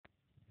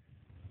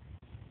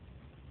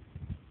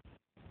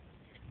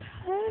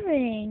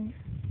purring.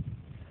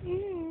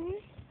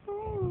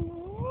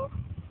 Oh,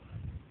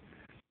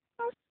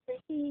 how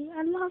sweet.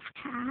 I love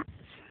cats.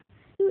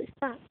 Who is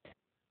that?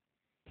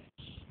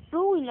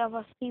 All we love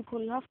us people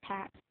love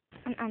cats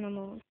and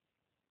animals.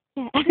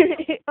 Yeah.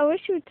 I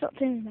wish we would stop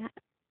doing that.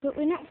 But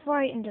we're not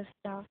frightened of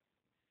stuff.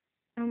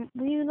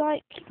 We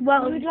like...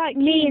 Well, we would like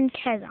me and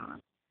Kez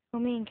aren't.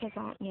 Well, me and Kez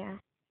aren't, yeah.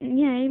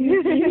 Yeah,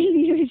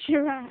 you and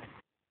Giraffe.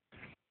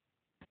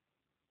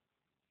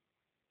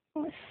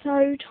 Oh, it's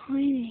so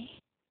tiny.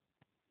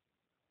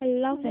 I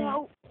love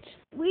it.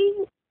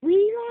 We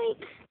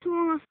like to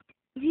ask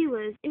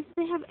viewers if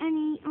they have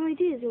any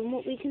ideas on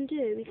what we can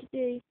do. We could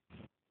do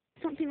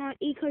something like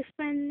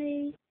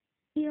eco-friendly,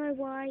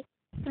 DIY.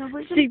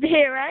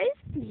 Superheroes?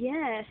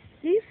 Yes,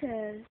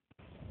 supers.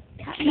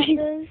 Cat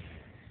lovers.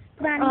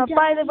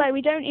 By the way,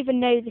 we don't even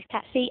know this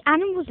cat. See,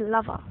 animals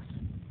love us.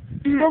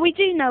 Well, we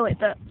do know it,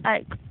 but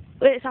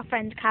it's our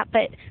friend's cat,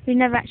 but we've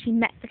never actually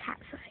met the cat,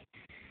 so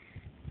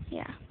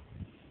yeah.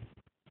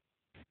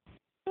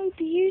 So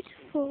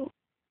beautiful.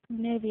 We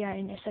know the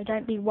owner, so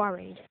don't be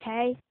worried,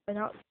 okay? We're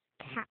not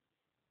cat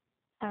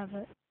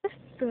perverts.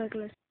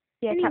 Burglars.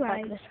 Yeah, anyway,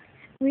 cat burglars.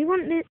 We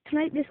want to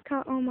make this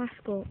cat our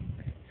mascot.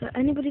 So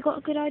anybody got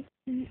a good idea?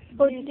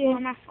 Or do our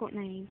mascot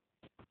name?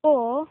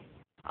 Or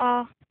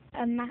a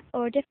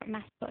different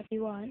mascot if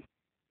you want.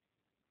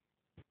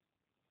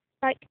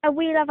 Like a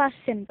We Love Us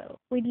symbol.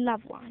 We'd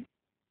love one.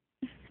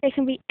 It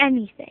can be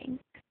anything.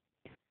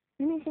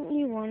 Anything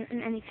you want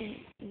and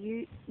anything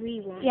we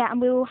want. Yeah, and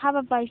we will have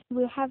a vote.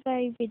 We'll have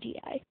a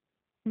video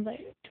and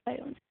vote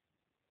on it.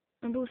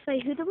 And we'll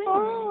say who the winner is.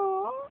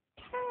 Oh,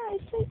 cat,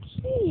 it's so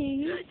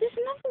cute. There's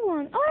another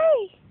one.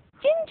 Oh,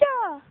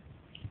 Ginger.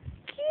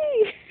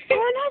 Cute. Oh,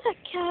 I know that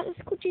cat.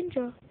 It's called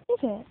Ginger.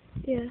 Is it?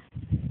 Yeah.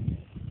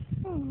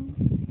 Oh.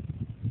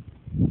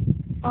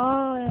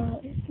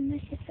 Oh,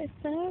 it's so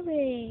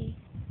furry.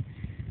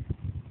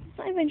 It's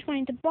not even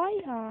trying to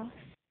bite us.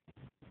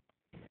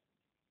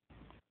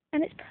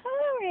 And it's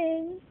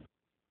purring.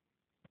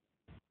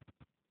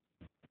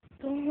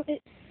 Oh,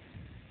 its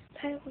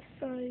tail is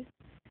so...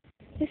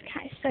 This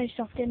cat is so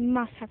soft, it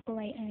must have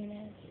great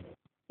owners.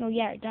 Well,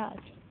 yeah, it does.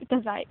 It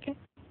does, like...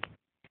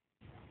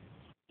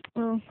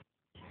 Well...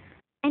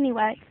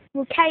 Anyway,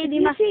 well,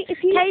 Kaylee must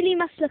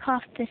look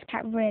after this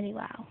cat really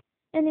well.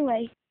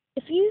 Anyway,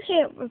 if you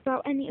hear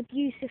about any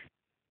abusive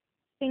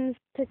things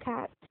to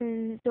cats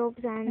and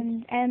dogs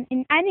and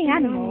in any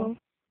animal,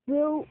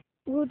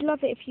 we'd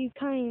love it if you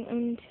came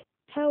and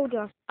told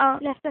us,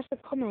 left us a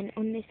comment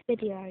on this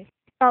video.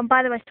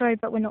 By the way, sorry,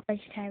 but we're not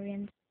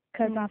vegetarians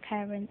because our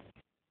parents.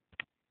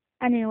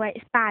 Anyway,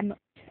 it's bad not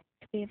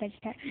to be a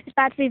vegetarian. It's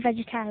bad to be a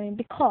vegetarian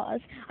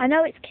because I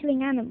know it's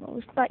killing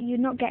animals, but you're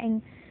not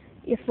getting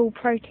your full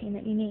protein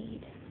that you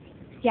need.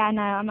 Yeah, I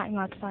know, I'm acting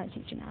like a science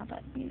teacher now,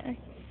 but you know.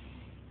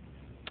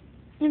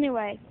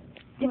 Anyway,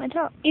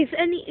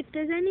 if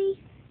there's any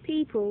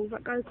people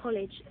that go to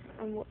college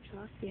and watch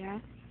us, yeah,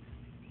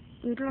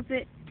 we'd love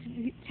it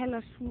to tell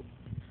us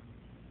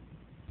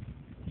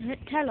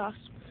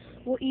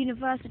what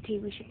university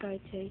we should go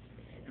to.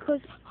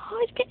 Because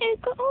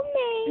it got on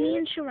me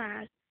and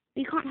Shiraz,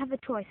 we can't have a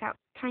choice out of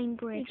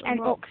Cambridge and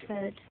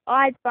Oxford.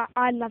 I'd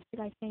love to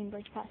go to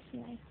Cambridge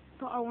personally,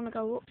 but I want to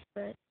go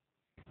Oxford.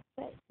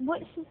 But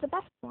which is the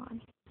best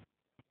one?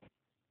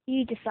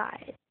 You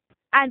decide.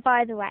 And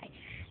by the way,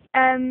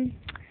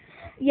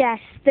 yes,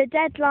 the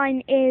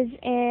deadline is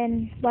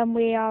in when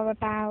we are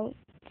about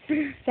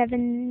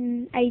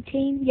 18.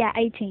 Yeah,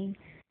 18.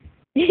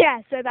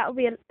 Yeah, so that'll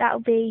be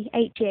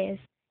 8 years.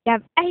 You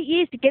have 8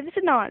 years to give us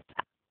an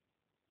answer.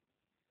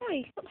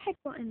 Hey, stop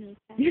headbutting me.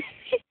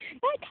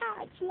 That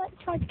cat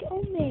tried to get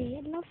on me.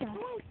 I love her.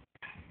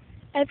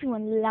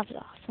 Everyone loves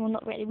us. Well,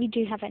 not really. We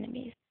do have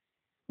enemies.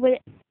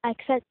 With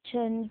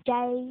exception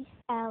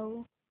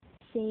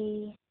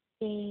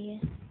JLCDA.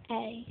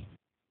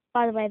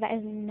 By the way, that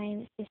isn't the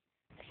name. It's just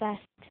the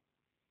first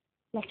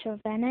letter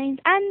of their names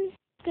and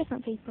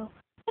different people.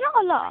 But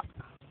not a lot.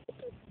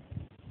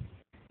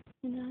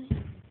 You know.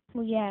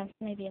 Well, yeah,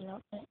 maybe a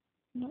lot, but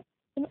we're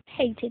not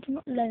hated. We're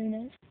not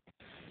loners.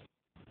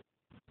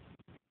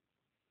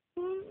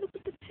 Oh, look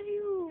at the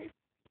tail.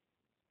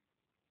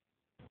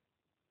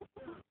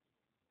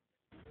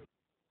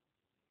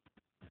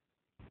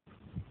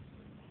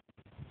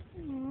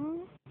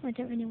 Aww. I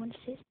don't really want to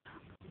see it.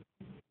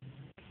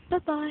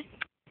 Bye-bye.